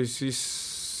niimoodi,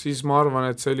 siis ma arvan,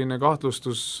 et selline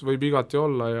kahtlustus võib igati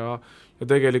olla ja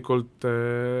tegelikult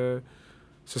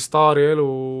see staari elu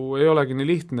ei olegi nii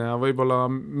lihtne ja võib-olla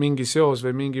mingi seos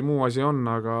või mingi muu asi on,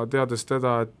 aga teades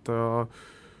teda, et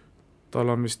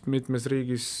tal on vist mitmes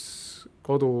riigis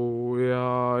kodu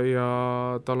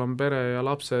ja tal on pere ja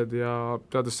lapsed ja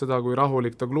teades seda, kui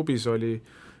rahulik ta klubis oli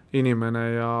inimene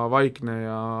ja vaikne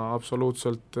ja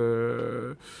absoluutselt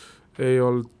ei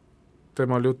olnud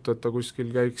temal juttu, et ta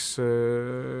kuskil käiks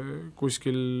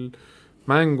kuskil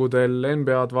mängudel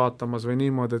NBA-d vaatamas või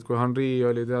niimoodi, et kui Henri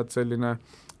oli selline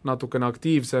natukene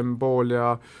aktiivsem pool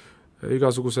ja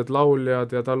igasugused lauljad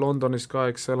ja ta Londonis ka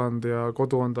elanud ja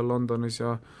kodu on tal Londonis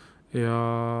ja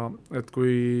et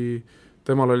kui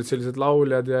temal olid sellised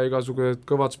lauljad ja igasugused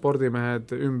kõvad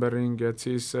spordimehed ümberringi, et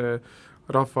siis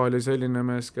rahva oli selline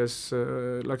mees, kes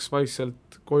läks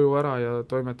vaikselt koju ära ja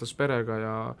toimetas perega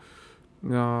ja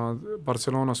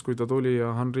Barcelonas, kui ta tuli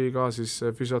ja Henri ka, siis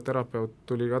füsioterapeut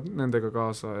tuli ka nendega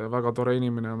kaasa ja väga tore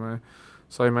inimene, me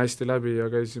saime hästi läbi ja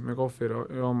käisime kohvi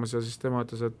joomas ja siis tema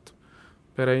ütles, et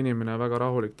pereinimene, väga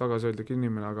rahulik, tagasihoidlik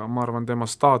inimene, aga ma arvan, tema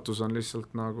staatus on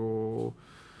lihtsalt nagu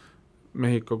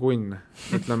Mehhiko kunn,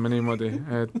 ütleme niimoodi,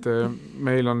 et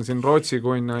meil on siin Rootsi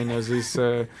kunn, on ju,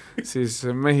 siis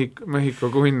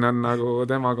Mehhiko kunn on nagu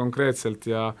tema konkreetselt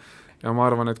ja ma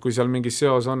arvan, et kui seal mingi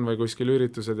seos on või kuskil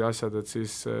üritused ja asjad, et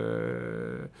siis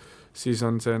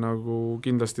on see nagu,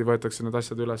 kindlasti võetakse need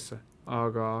asjad ülesse,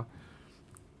 aga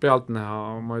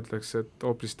pealtnäha ma ütleks, et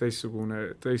hoopis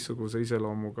teistsuguse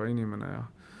iseloomuga inimene ja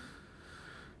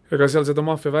ega seal seda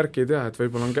maffia värki ei tea, et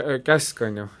võib-olla on käsk,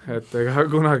 on ju, et ega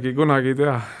kunagi ei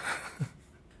tea.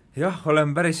 Jah,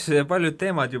 olen päris paljud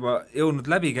teemad juba jõudnud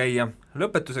läbi käia,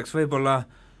 lõpetuseks võib-olla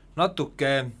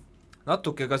natuke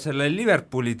ka selle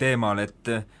Liverpooli teemal, et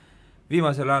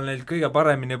viimasel ajal neil kõige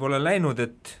paremini pole läinud,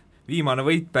 et viimane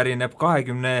võit pärineb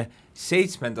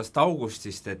 27.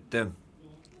 augustist, et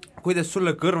kuidas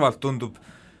sulle kõrvalt tundub,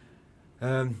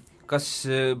 kas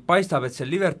paistab, et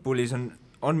seal Liverpoolis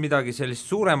on midagi sellist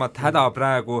suuremat häda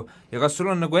praegu ja kas sul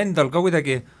on nagu endal ka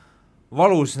kuidagi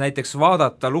valus näiteks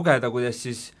vaadata, lugeda, kuidas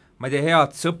siis, ma ei tea,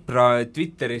 head sõpra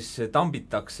Twitteris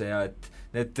tambitakse ja et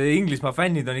need Inglismaa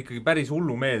fännid on ikkagi päris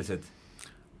hullumeelsed?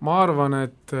 Ma arvan,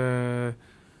 et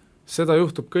seda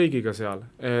juhtub kõigiga seal,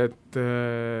 et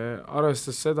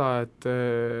arvestades seda, et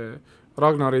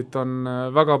Ragnarit on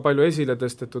väga palju esile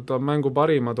tõstetud, ta on mängu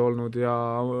parimad olnud ja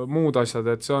muud asjad,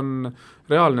 et see on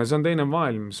reaalne, see on teine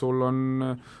maailm, sa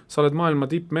oled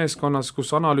maailma tippmeeskonnas,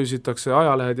 kus analüüsitakse,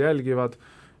 ajalehed jälgivad,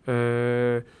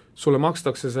 sulle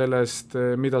makstakse sellest,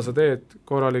 mida sa teed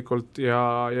korralikult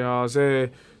ja see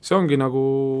ongi nagu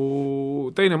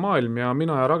teine maailm ja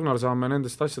mina ja Ragnar saame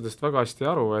nendest asjadest väga hästi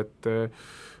aru, et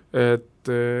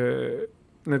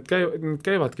need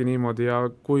käivadki niimoodi ja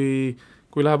kui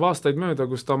läheb aastaid mööda,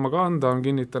 kus ta oma kanda on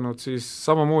kinnitanud, siis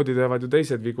samamoodi teevad ju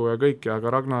teised vigu ja kõiki, aga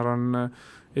Ragnar on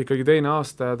ikkagi teine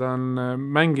aasta ja ta on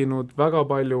mänginud väga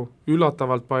palju,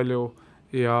 üllatavalt palju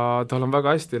ja tal on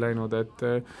väga hästi läinud, et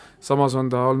samas on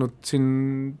ta olnud siin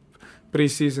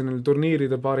pre-seasonil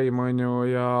turniiride parim, on ju,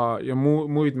 ja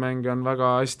muid mänge on väga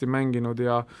hästi mänginud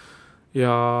ja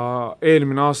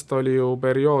eelmine aasta oli ju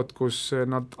periood, kus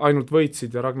nad ainult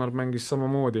võitsid ja Ragnar mängis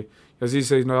samamoodi ja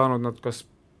siis ei saanud nad kas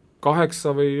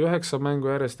 8 või 9 mängu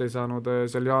järjest ei saanud,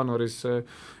 seal jaanuaris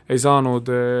ei saanud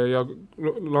ja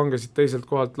langesid teiselt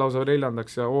kohalt lausa 4.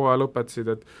 ja hooaja lõpetasid,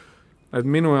 et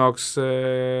minu jaoks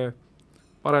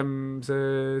parem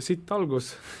see sitt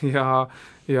algus ja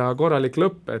korralik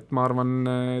lõpp, et ma arvan,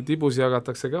 tibusi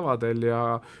jagatakse kevadel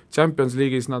ja Champions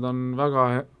League'is nad on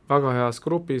väga, väga heas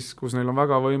grupis, kus neil on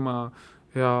väga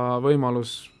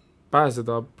võimalus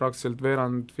pääseda praktiliselt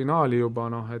veerandfinaali juba,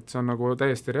 et see on nagu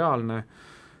täiesti reaalne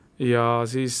ja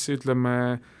siis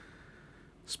ütleme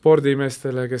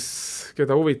spordimeestele,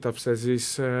 keda huvitab see,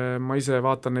 siis ma ise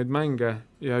vaatan neid mänge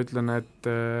ja ütlen, et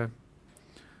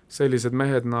sellised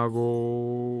mehed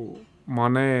nagu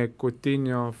Mane,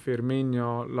 Coutinho,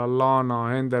 Firmino,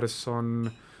 Lallana, Henderson,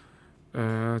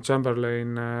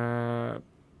 Chamberlain,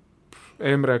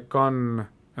 Emre Can,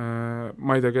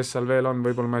 ma ei tea, kes seal veel on,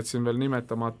 võib-olla ma jätsin veel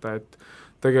nimetamata, et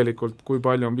tegelikult kui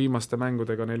palju on viimaste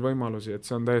mängudega neil võimalusi, et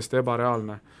see on täiesti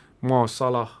ebareaalne. Mo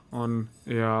Salah on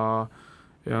ja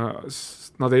ja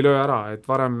nad ei löö ära, et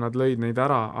varem nad lõid neid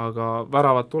ära, aga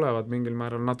väravad tulevad mingil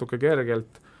määral natuke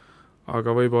kergelt,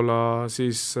 aga võib-olla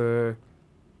siis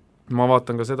ma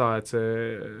vaatan ka seda, et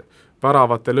see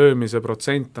väravate löömise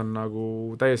protsent on nagu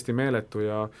täiesti meeletu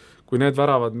ja kui need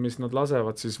väravad, mis nad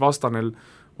lasevad, siis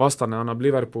vastane annab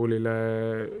Liverpoolile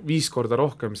 5 korda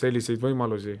rohkem selliseid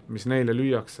võimalusi, mis neile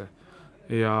lüüakse.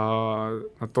 Ja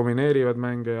nad domineerivad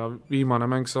mänge ja viimane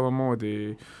mäng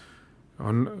samamoodi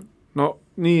on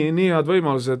nii head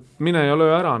võimalused, mine ja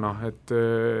löö ära, et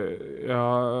ja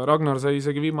Ragnar sai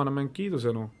isegi viimane mäng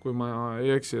kiidusõnu, kui ma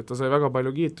ei eksi, et ta sai väga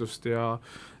palju kiitust ja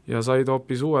said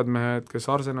hoopis uued mehed, kes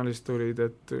Arsenalist tulid,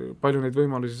 et palju neid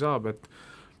võimalusi saab,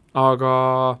 aga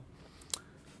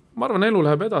ma arvan, elu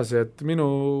läheb edasi, et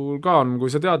minul ka on, kui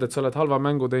sa tead, et sa oled halva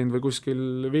mängu teinud või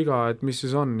kuskil viga, et mis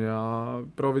siis on ja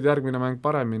proovid järgmine mäng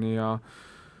paremini ja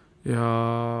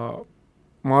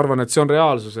ma arvan, et see on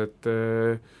reaalsus,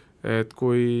 et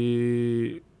kui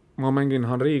ma mängin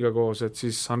Henriga koos, et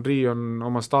siis Henri on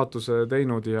oma staatuse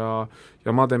teinud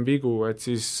ja ma teen vigu, et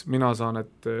siis mina saan,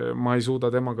 et ma ei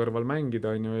suuda tema kõrval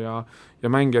mängida, on ju,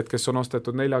 ja mängijad, kes on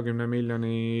ostetud 40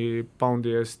 miljoni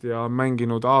poundi eest ja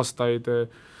mänginud aastaid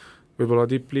võib-olla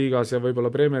tippliigas ja võib-olla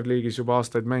Premier League'is juba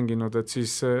aastaid mänginud, et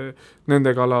siis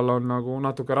nende kallal on nagu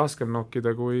natuke raskem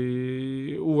nokkida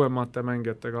kui uuemate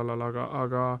mängijate kallal,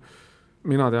 aga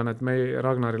mina tean, et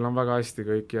Ragnaril on väga hästi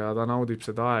kõik ja ta naudib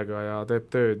seda aega ja teeb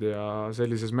tööd ja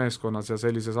sellises meeskonnas ja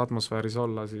sellises atmosfääris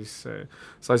olla, siis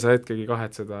sa ei saa hetkegi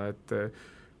kahetseda, et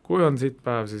kui on sitt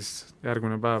päev, siis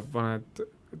järgmine päev paned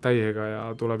täiega ja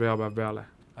tuleb hea päev peale.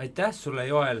 Aitäh sulle,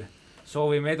 Joel!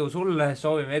 Soovime edu sulle,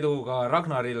 soovime edu ka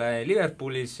Ragnarile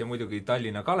Liverpoolis ja muidugi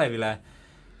Tallinna Kalevile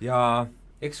ja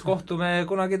eks kohtume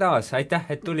kunagi taas. Aitäh,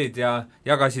 et tulid ja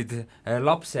jagasid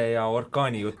lapse ja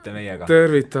orkaani jutte meiega.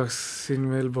 Tervitaks siin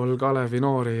veel pool Kalevi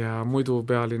noori ja muidu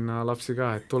pealinna lapsi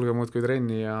ka, et tulge muudkui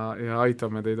trenni ja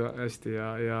aitame teid hästi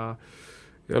ja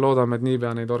loodame, et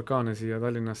niipea neid orkaane siia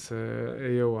Tallinnasse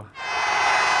ei jõua.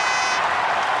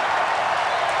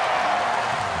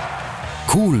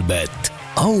 Kuulbet,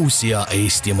 aus ja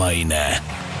eestimaine.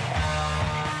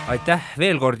 Aitäh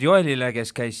veel kord Joelile,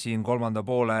 kes käis siin kolmanda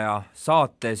poole ja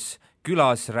saates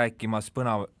külas rääkimas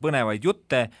põnevaid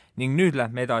jutte ning nüüd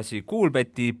lähme edasi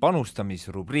Kuulbeti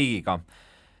panustamisrubriigiga.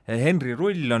 Henri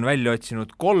Rull on välja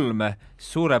otsinud 3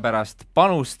 suurepärast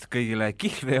panust kõigile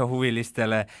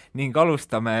kihlveohuvilistele ning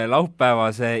alustame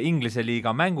laupäevase Inglise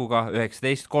liiga mänguga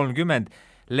 19:30.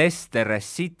 Leicester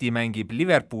City mängib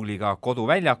Liverpooliga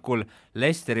koduväljakul,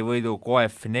 Leicesteri võidu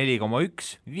koef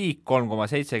 4,1, viik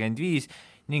 3,75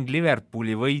 ning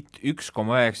Liverpooli võit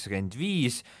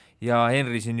 1,95 ja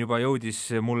Henri siin juba jõudis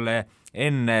mulle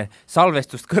enne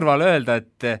salvestust kõrval öelda,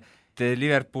 et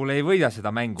Liverpool ei võida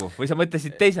seda mängu või sa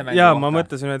mõtlesid teise mängu kohta? Ma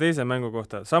mõtlesin ühe teise mängu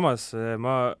kohta, samas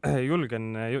ma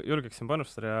julgeksin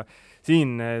panustada ja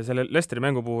siin selle Leicesteri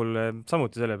mängu puhul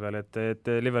samuti selle peale,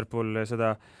 et Liverpool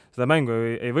seda mängu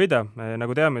ei võida.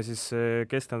 Nagu teame, siis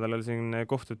kesknädalal siin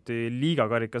kohtuti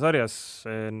liigakarikasarjas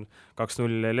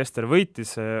 2-0 Leicester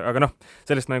võitis, aga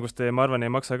sellest mängust ma arvan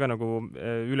ei maksa ka nagu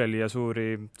üleliia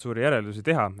suuri järeldusi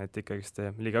teha, et ikkagist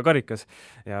liigakarikas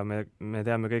ja me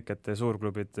teame kõik, et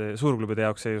suurklubide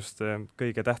jaoks see just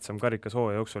kõige tähtsam karikas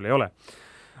hooaja jooksul ei ole.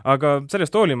 Aga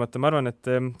sellest hoolimata ma arvan, et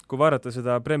kui vaadata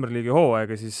seda Premier League'i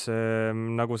hooaega, siis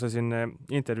nagu sa siin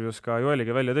intervjuus ka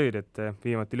Joeliga välja tõid, et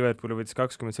viimati Liverpooli võitis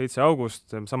 27.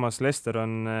 august, samas Leicester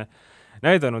on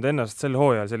näidanud ennast sel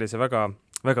hooajal sellise väga,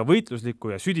 väga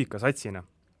võitlusliku ja südika satsina.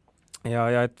 Ja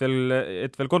et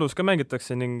veel kodus ka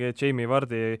mängitakse ning Jamie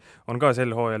Vardy on ka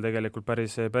sel hooajal tegelikult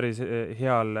päris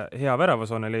hea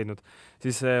väravasoone leidnud,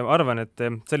 siis arvan, et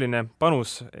selline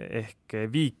panus ehk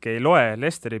viik ei loe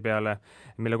Leicesteri peale,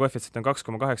 mille koefitsient on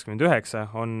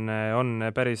 2,89, on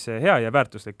päris hea ja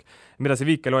väärtuslik. Mida see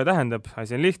viik ei loe tähendab?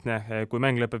 Asi on lihtne, kui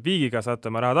mäng lõpeb viigiga, saate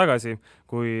oma raha tagasi,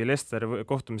 kui Leicester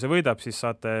kohtumise võidab, siis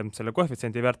saate selle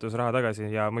koefitsiendi väärtus raha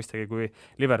tagasi ja mõistagi, kui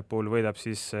Liverpool võidab,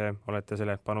 siis olete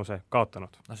selle panuse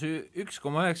kaotanud. See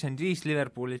 1,95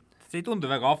 Liverpoolit, see ei tundu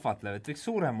väga ahvatlev, et võiks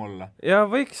suurem olla. Ja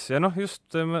võiks, ja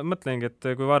just mõtlengi, et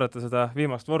kui vaadata seda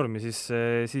viimast vormi, siis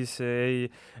ei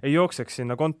jookseks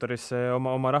sinna kontorisse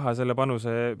oma raha selle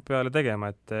panuse peale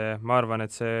tegema, et ma arvan,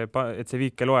 et see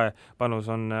viik ei loe panus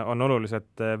on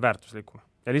oluliselt väärtuslikum.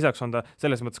 Ja lisaks on ta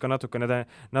selles mõttes ka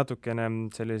natukene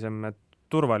sellisem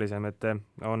turvalisem, et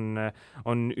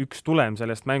on üks tulem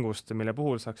sellest mängust, mille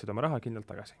puhul saaksid oma raha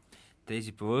kindlalt tagasi.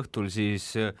 Teisipäeva õhtul siis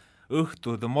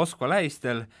õhtud Moskva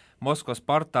lähistel, Moskva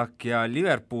Spartak ja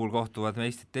Liverpool kohtuvad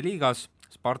meistrite liigas,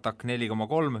 Spartak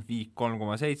 4,3, viik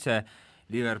 3,7,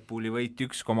 Liverpooli võit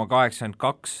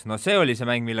 1,82, no see oli see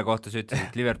mäng, mille kohta sa ütlesid,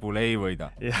 et Liverpool ei võida.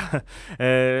 jah,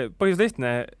 põhjus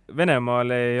lihtne,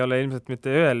 Venemaal ei ole ilmselt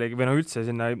mitte ühelegi, või üldse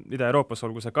sinna Ida-Euroopas,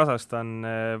 olgu see Kasahstan,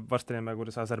 varsti näeme,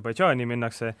 kuidas Aserbaidžaani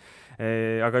minnakse,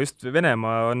 aga just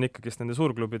Venemaa on ikkagist nende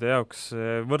suurklubide jaoks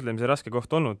võrdlemisi raske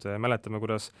koht olnud, mäletame,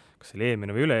 kuidas kas see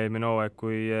eelmine või üle-eelmine hooaeg,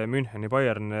 kui Müncheni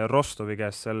Bayern Rostovi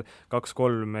käest seal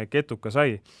 2-3 ketuka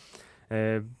sai.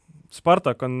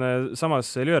 Spartak on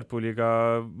samas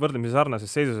Liverpooliga võrdlemisi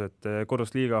sarnases seisus, et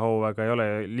kodus liiga hooaega ei ole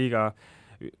liiga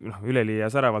üleliia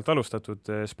säravalt alustatud,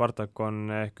 Spartak on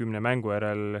 10 mängu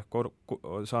järel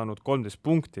saanud 13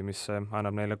 punkti, mis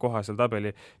annab neile koha seal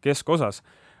tabeli keskosas,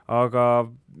 aga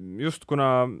just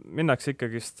kuna minnakse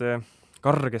ikkagist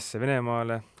kargesse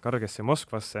Venemaale, kargesse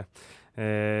Moskvasse,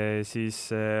 siis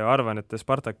arvan, et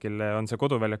Spartakil on see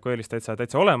koduväljaku eelis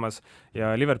täitsa olemas ja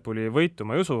Liverpooli võitu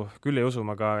ma ei usu, küll ei usu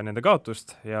ma ka nende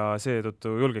kaotust ja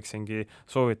seetõttu julgeksingi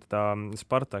soovitada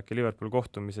Spartaki Liverpooli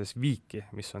kohtumises viiki,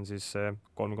 mis on siis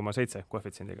 3,7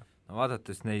 koefitsiendiga. No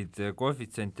vaadates neid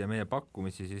koefitsiente ja meie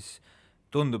pakkumisi, siis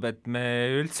tundub, et me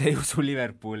üldse ei usu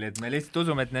Liverpooli, et me lihtsalt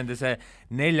usume, et nende see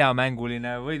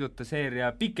 4-mänguline võiduta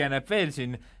seeria pikeneb veel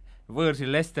siin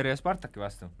võõrsil Leicesteri ja Spartaki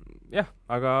vastu. Jah,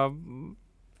 aga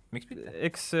miks mitte?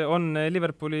 Eks on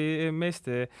Liverpooli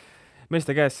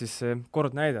meeste käes siis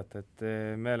kord näidata, et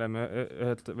me oleme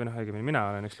õigemini mina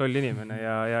olen üks loll inimene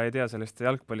ja ei tea sellest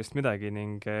jalgpallist midagi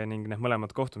ning need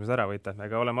mõlemad kohtumised ära võita.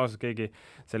 Ega oleme ausalt, keegi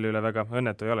selle üle väga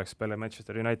õnnetu ei oleks, peale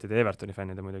Manchester United ja Evertoni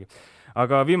fännide muidugi.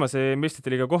 Aga viimase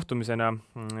meistrite liiga kohtumisena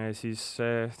siis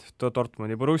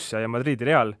Dortmundi Borussia ja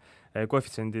Madridi Real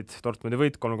koefitsiendid Dortmundi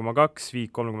võit 3,2,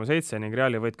 Viik 3,7 ning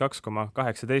Reali võit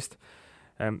 2,18.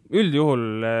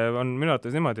 Üldjuhul on minu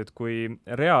arvates niimoodi, et kui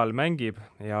Real mängib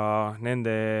ja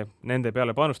nende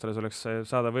peale panustades oleks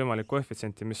saada võimalik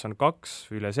koefitsienti, mis on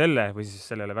 2 üle selle või siis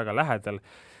sellele väga lähedal,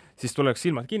 siis tuleks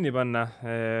silmad kinni panna,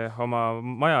 oma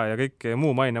maja ja kõik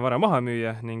muu mainevara maha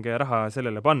müüa ning raha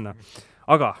sellele panna.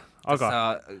 Aga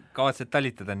sa kavatsed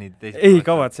talitada nii teised? Ei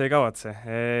kavatse.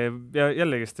 Ja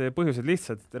jällegi põhjused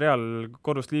lihtsalt, Real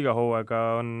kodust liiga hooaega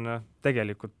on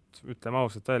tegelikult, ütleme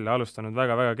ausalt välja, alustanud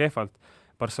väga-väga kehvalt.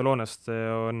 Barcelonast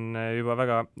on juba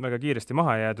väga kiiresti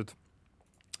maha jäädud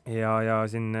ja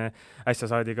siin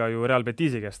äsja saadi ka ju Real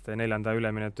Betisi käest 4.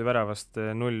 üleminuti väravast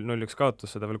 0-1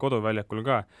 kaotus, seda veel koduväljakul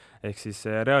ka, ehk siis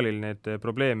Realil need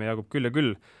probleeme jagub küll ja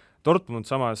küll. Dortmund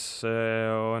samas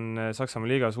on Saksamaa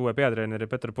liigas uue peatreeneri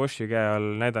Peter Boschi käe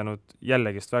all näidanud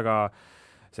jällegist väga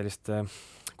sellist,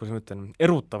 kuidas ma ütlen,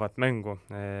 erutavat mängu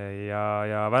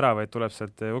ja väravaid tuleb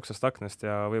sealt uksest aknast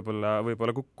ja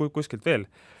võib-olla kuskilt veel.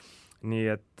 Nii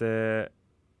et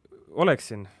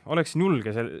oleksin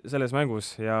julge selles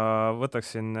mängus ja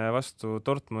võtaksin vastu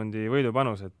Dortmundi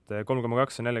võidupanus, et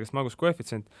 3,2 on jällegist magus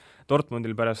koefitsient.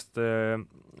 Dortmundil pärast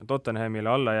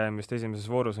Tottenhamile allajäämist esimeses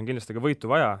voorus on kindlasti ka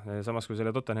võitu vaja, samas kui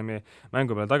selle Tottenhami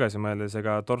mängu peale tagasi mõeldes,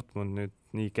 ega Dortmund nüüd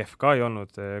nii kehv ka ei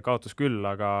olnud, kaotus küll,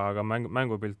 aga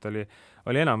mängupilt oli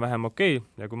enam-vähem okei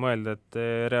ja kui mõelda, et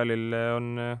Realil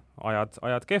on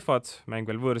ajad kehvad, mäng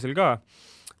veel võõrsil ka,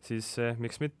 siis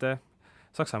miks mitte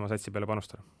Saksamaa satsi peale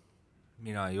panustada?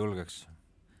 Mina ei julgeks.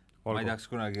 Ma ei tahaks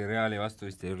kunagi Reali vastu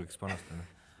vist ei julgeks panustada.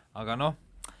 Aga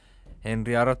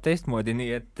Henri arvab teistmoodi,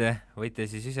 nii et võite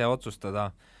siis ise otsustada,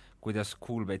 kuidas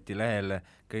Coolbeti lehel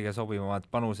kõige sobivamad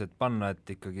panused panna,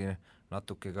 et ikkagi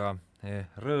natuke ka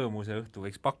rõõmu see õhtu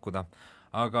võiks pakkuda.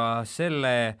 Aga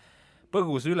selle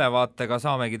põgus ülevaatega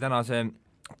saamegi tänase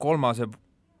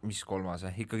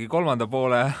ikkagi kolmanda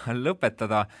poole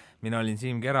lõpetada. Mina olin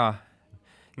Siim Kera.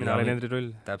 Mina olen Hendri Rull.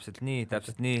 Täpselt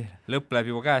nii. Lõpp läheb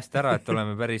juba käest ära, et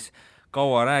oleme päris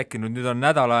kaua rääkinud. Nüüd on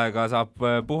nädal aega, saab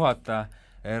puhata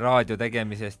raadio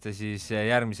tegemisest ja siis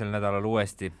järgmisel nädalal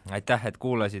uuesti. Aitäh, et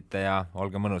kuulasite ja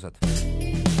olge mõnusad.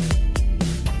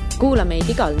 Kuula meid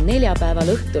igal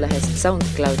neljapäeval Õhtulehest,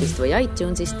 SoundCloudist või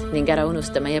iTunesist ning ära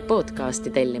unusta meie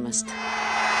podcasti tellimast.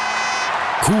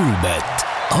 Coolbet,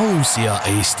 aus ja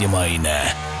eestimaine.